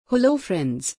Hello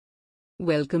friends.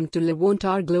 Welcome to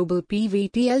Levantar Global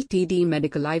PVT Ltd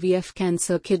Medical IVF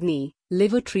Cancer Kidney,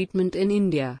 Liver Treatment in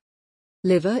India.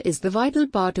 Liver is the vital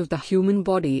part of the human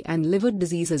body, and liver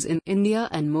diseases in India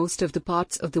and most of the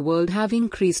parts of the world have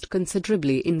increased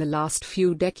considerably in the last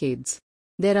few decades.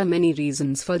 There are many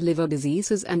reasons for liver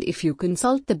diseases, and if you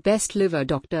consult the best liver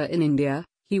doctor in India,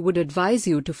 he would advise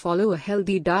you to follow a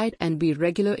healthy diet and be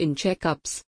regular in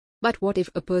checkups. But what if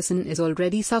a person is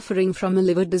already suffering from a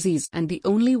liver disease and the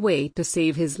only way to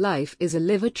save his life is a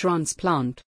liver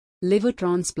transplant? Liver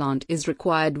transplant is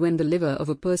required when the liver of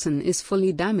a person is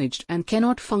fully damaged and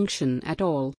cannot function at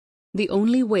all. The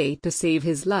only way to save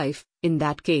his life, in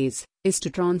that case, is to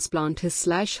transplant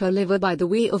his/her liver by the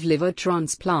way of liver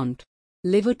transplant.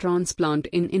 Liver transplant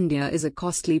in India is a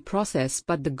costly process,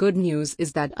 but the good news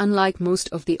is that unlike most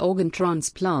of the organ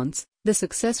transplants, the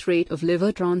success rate of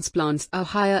liver transplants are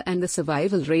higher and the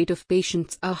survival rate of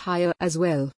patients are higher as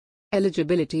well.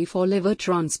 Eligibility for liver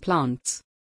transplants.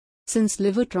 Since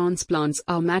liver transplants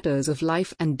are matters of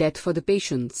life and death for the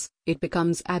patients, it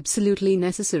becomes absolutely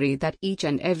necessary that each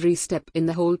and every step in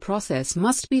the whole process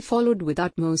must be followed with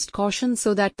utmost caution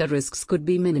so that the risks could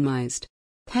be minimized.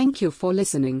 Thank you for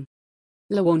listening.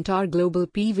 Levantar Global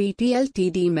PVT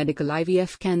Ltd Medical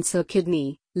IVF Cancer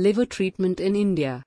Kidney, Liver Treatment in India.